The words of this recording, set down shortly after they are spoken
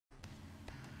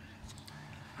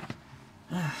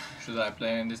Should I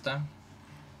play in this time?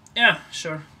 Yeah,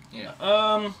 sure.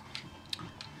 Yeah.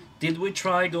 Did we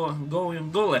try go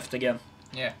left again?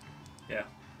 Yeah. Yeah.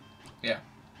 Yeah.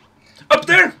 Up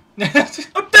there!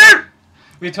 Up there!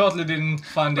 We totally didn't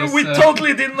find this. We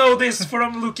totally didn't know this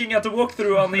from looking at the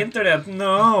walkthrough on the internet.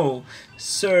 No,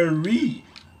 sorry.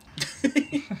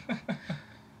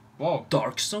 Whoa.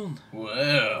 Dark Zone.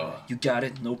 Whoa. You got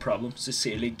it, no problem.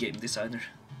 Sincerely, game designer.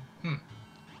 Hmm.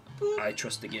 I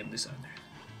trust the game designer.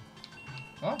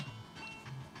 Oh.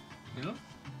 You look?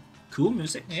 Cool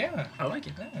music. Yeah. I like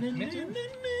it. Yeah, me too.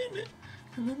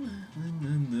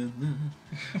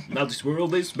 Now this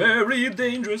world is very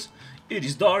dangerous. It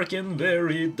is dark and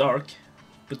very dark.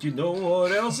 But you know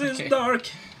what else is Okay. dark?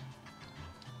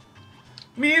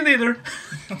 Me neither.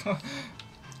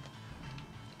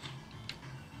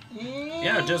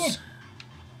 Yeah, just...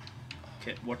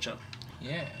 Okay, watch out.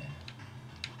 Yeah.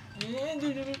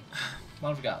 What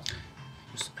have we got?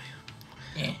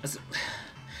 Yeah.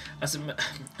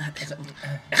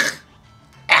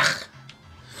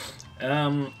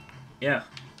 Yeah.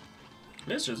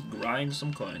 Let's just grind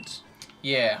some coins.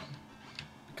 Yeah.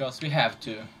 Because we have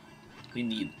to. We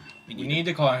need We need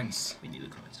the coins. We need the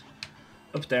coins.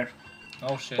 Up there.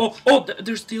 Oh shit. Oh,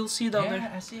 there's DLC down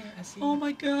there. I see. Oh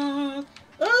my god.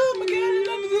 Oh my god, I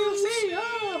love the DLC.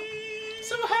 Oh,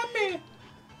 so happy.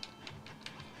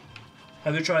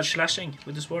 Have you tried slashing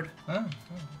with the sword? Oh,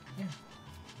 yeah.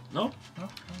 No? Oh,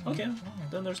 Okay,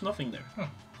 then there's nothing there. Huh.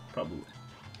 Probably.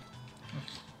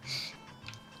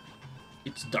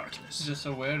 It's darkness. Just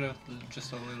a weird,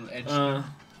 just a little edge.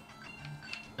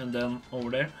 And then over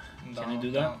there. down, Can you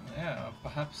do that? down. Yeah,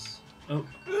 perhaps. Oh.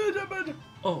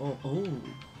 Oh.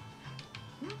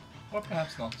 Or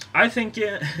perhaps not. I think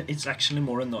it's actually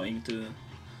more annoying to...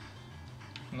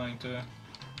 Annoying to...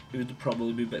 It would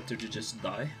probably be better to just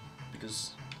die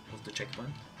because of the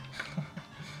checkpoint.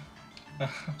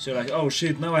 So you're like, oh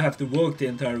shit, now I have to walk the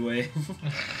entire way.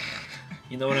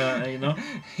 You know what you know?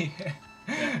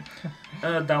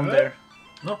 Yeah. Down there.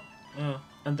 No.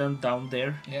 And then down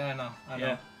there. Yeah, I know.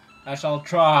 Yeah. I shall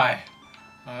try.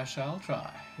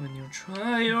 When you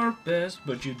try your best,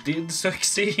 but you did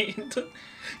succeed.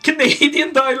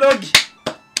 Canadian dialogue!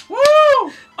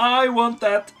 Woo! I want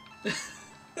that.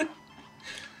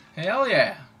 Hell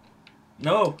yeah.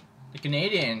 No. The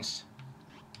Canadians.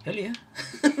 Hell yeah.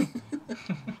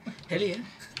 Hell yeah.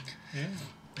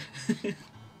 Yeah.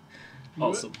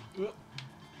 Awesome.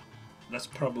 That's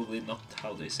probably not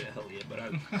how they say hell yeah, but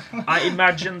I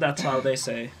imagine that's how they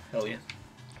say hell yeah.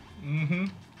 Mm-hmm.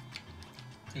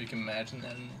 You can imagine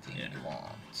anything Yeah. you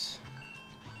want.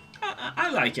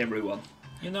 I like everyone,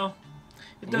 you know?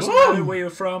 It doesn't Woo! matter where you're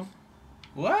from.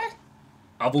 What?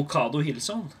 Avocado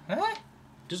Hillsong. Huh?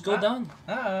 Just go down.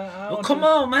 I Oh, want come to,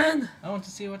 on, man! I want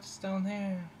to see what's down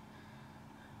there.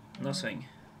 Nothing.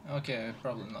 Okay,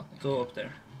 probably nothing. Go up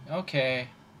there. Okay.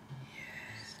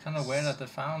 It's kind of weird that they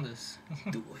found this.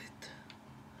 Do it.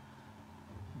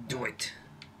 Do it.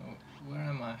 Oh, where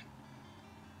am I?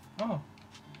 Oh,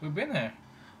 we've been there.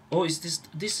 Oh, is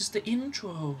this is the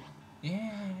intro?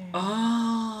 Yeah.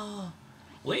 Ah,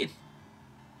 wait.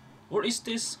 Or is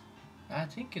this? I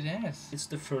think it is. It's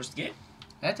the first game.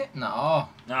 I think no.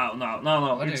 No.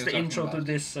 What are It's you the talking intro to about?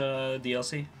 this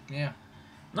DLC. Yeah.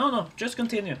 No. Just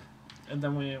continue, and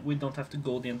then we don't have to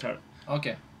go the entire.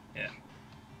 Okay.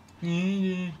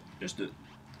 Yeah. Just do it.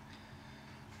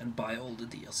 And buy all the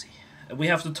DLC. And we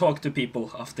have to talk to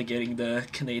people after getting the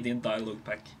Canadian dialogue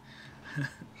pack.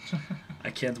 I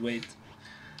can't wait.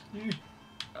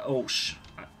 Oh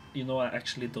you know, I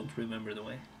actually don't remember the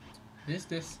way. This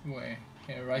way.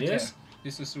 Here, right Yes? there.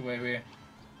 This is the way we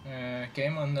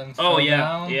came and then Oh fell yeah,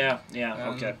 down. yeah.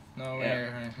 and Okay, No,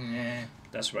 Yeah. yeah.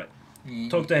 that's right. Yeah.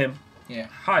 Talk to him. Yeah.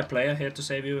 Hi, player. Here to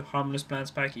save you. Harmless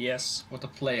plans pack. Yes. What a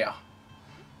player.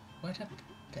 What a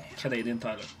player. Canadian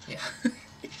Tyler. Yeah.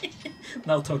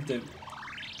 Now talk to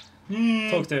him.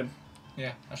 Talk to him.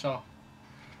 Yeah,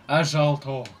 I shall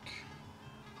talk.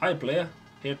 Hi, player.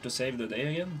 Here to save the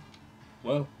day again.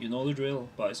 Well, you know the drill.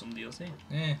 Buy some DLC.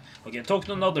 Yeah. Okay, talk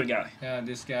to another guy. Yeah,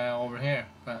 this guy over here,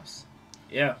 perhaps.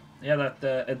 Yeah, that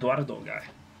Eduardo guy.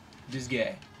 This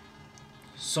guy.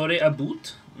 Sorry, a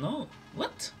boot? No.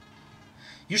 What?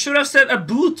 You should have said a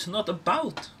boot, not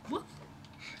about. What?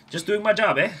 Just doing my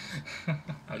job, eh?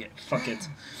 Okay, fuck it.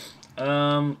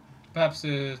 Perhaps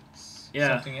it's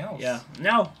something else. Yeah.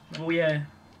 No,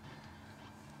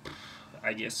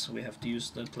 I guess we have to use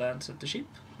the plants at the ship.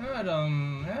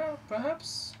 Yeah,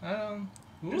 perhaps.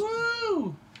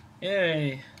 Woo!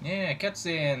 Yay. Yeah,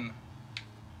 cutscene.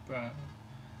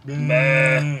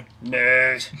 Meh.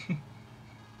 Meh.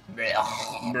 Brain.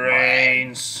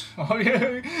 Brains. Oh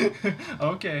yeah.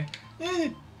 Okay.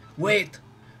 Wait,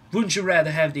 wouldn't you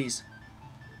rather have these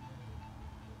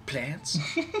plants?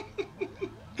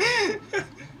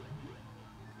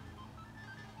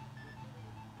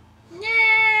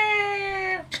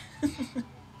 Yeah.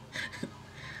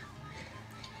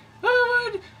 Who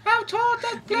would have thought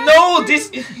that? No, this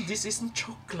isn't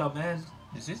chocolate, man.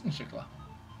 This isn't chocolate.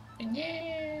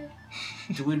 Yeah.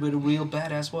 Do it with a real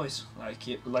badass voice,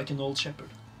 like an old shepherd.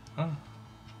 Oh.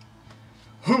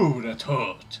 Who would have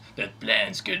thought that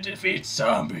plants could defeat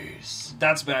zombies?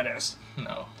 That's badass.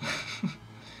 No.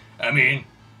 I mean,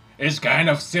 it's kind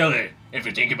of silly if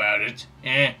you think about it.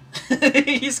 Eh?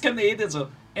 He's Canadian, so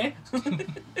eh?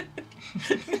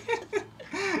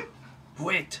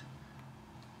 Wait.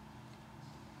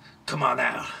 Come on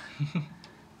now,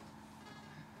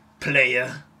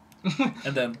 player.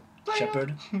 And then Player.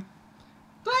 shepherd.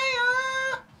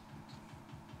 Player!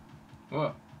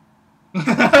 What?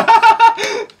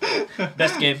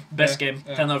 Best game. Yeah, 10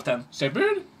 yeah. out of 10.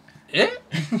 Shepherd? Eh?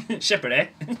 Shepherd, eh?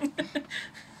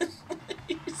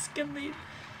 He's Canadian.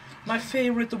 My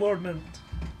favorite awardment.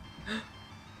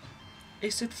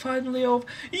 Is it finally over?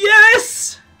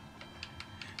 Yes!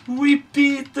 We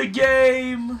beat the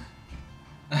game!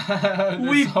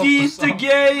 We beat the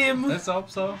game! Let's hope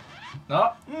so.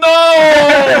 No. No!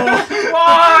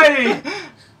 Why?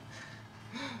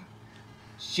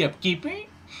 Shopkeeping?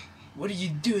 What are you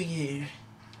doing here?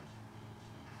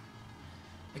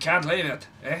 I can't leave it,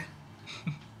 eh?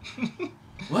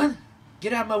 What?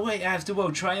 Get out of my way, I have to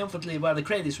vote triumphantly while the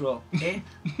credits roll, eh?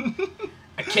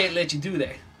 I can't let you do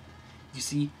that. You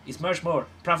see, it's much more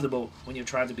profitable when you're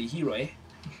trying to be a hero, eh?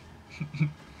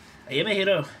 I am a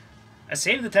hero. I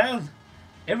saved the town.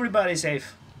 Everybody's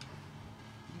safe.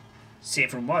 Safe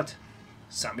from what?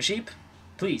 Zombie sheep?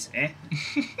 Please, eh?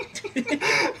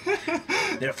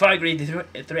 There are far greater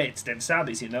threats than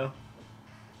zombies, you know.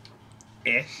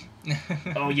 Eh?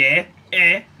 Oh yeah?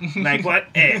 Eh? Like what?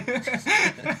 Eh?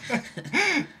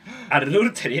 Error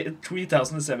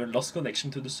 3007 lost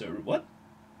connection to the server. What?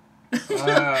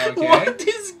 Okay. What?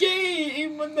 This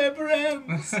game never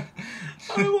ends.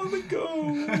 I wanna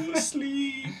go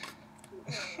sleep.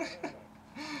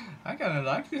 I kinda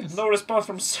like this. No response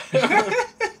from server.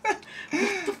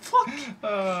 What the fuck?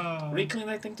 Oh.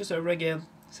 Reconnecting to server again.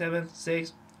 7,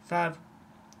 6, 5,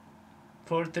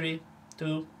 4, 3,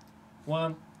 2,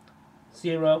 1,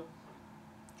 0.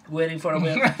 Waiting for a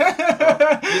win. You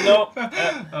know,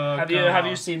 Oh, have come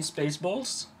you on. seen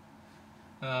Spaceballs?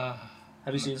 Uh,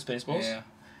 Have you seen Spaceballs? yeah.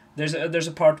 There's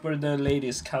a part where the lady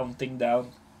is counting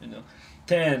down, you know,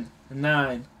 10,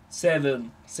 9,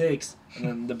 7, 6, and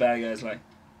then the bad guy's like,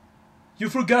 "You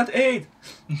forgot 8."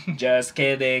 Just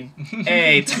kidding.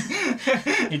 8.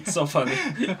 It's so funny.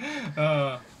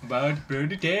 About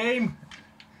birdie game.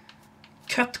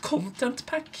 Cut content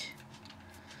pack.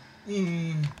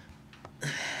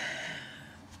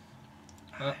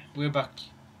 We're back.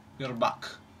 We're back.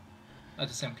 At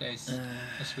the same place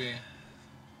as we.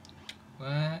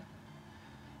 What?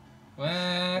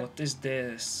 What? What is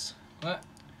this? What?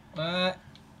 What?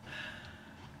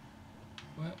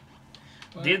 What?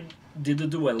 What? Did the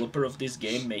developer of this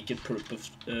game make it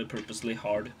purposely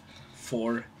hard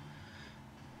for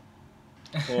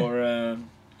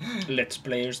let's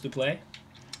players to play?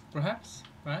 Perhaps.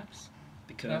 Perhaps.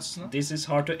 Because Perhaps not. this is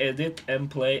hard to edit and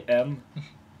play and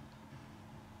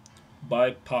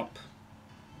by pop.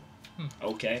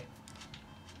 Okay.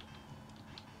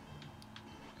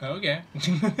 Okay.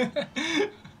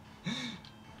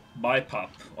 By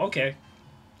pop. Okay.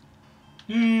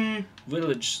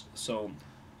 Village zone.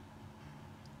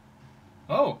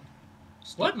 Oh.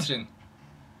 Slot What? machine.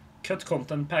 Cut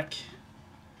content pack.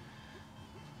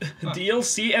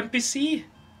 DLC NPC.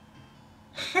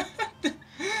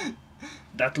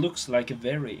 That looks like a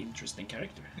very interesting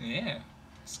character. Yeah.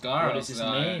 Scar. What is his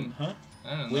name, huh? I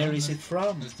don't know. Where is it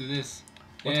from? Let's do this.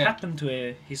 What Yeah. happened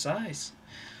to his eyes?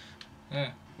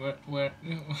 Yeah. Where?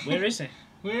 Where is he?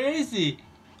 Where is he?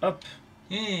 Up.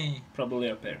 Yeah. Probably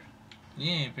up there.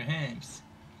 Yeah. Perhaps.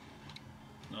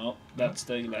 No, that's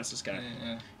the glasses guy.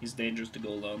 Yeah. He's dangerous to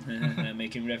go down.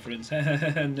 Making reference.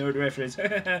 Nerd reference.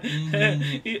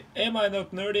 Am I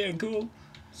not nerdy and cool?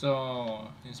 So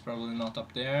he's probably not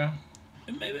up there.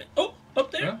 Maybe. Oh,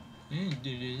 up there.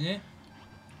 Yeah.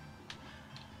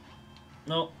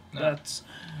 No, No. that's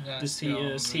the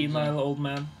senile old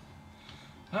man.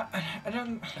 I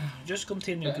don't. Just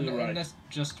continue to the right. Let's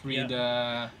just read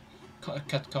the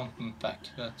cut content pack.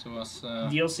 That was.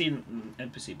 DLC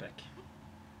NPC pack.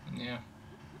 Yeah.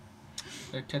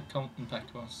 The cut content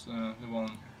pack was the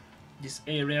one. This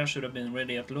area should have been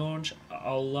ready at launch.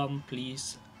 Allan,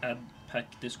 please add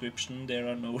pack description. There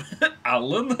are no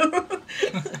Alan.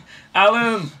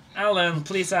 Alan,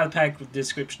 please add pack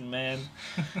description, man.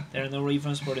 There are no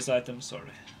refunds for this item.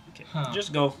 Sorry. Okay,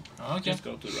 just go. Okay. Just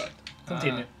go to the right.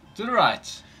 Continue. To the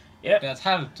right. Yep. That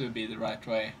have to be the right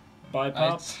way. Bye,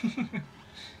 Pop.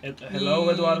 Hello,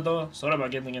 Eduardo. Sorry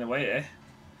about getting in the way, eh?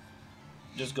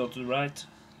 Just go to the right.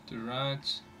 To the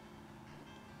right.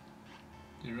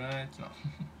 To the right.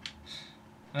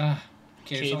 No.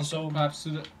 Okay, so perhaps to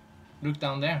the, look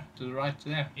down there. To the right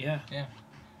there. Yeah. Yeah.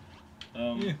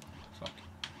 Yeah. Fuck.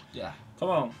 Yeah. Come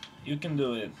on. You can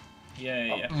do it.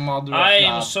 Yeah. Mother I of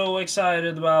am love. so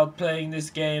excited about playing this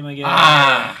game again.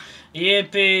 Ah!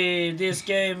 Yippee! This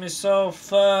game is so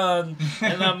fun,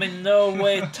 and I'm in no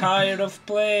way tired of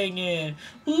playing it.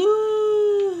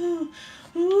 Woo!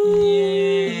 Woo!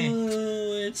 Yay.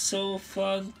 It's so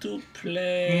fun to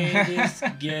play this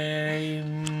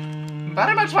game.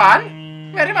 Very much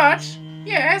fun. Very much.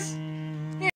 Yes.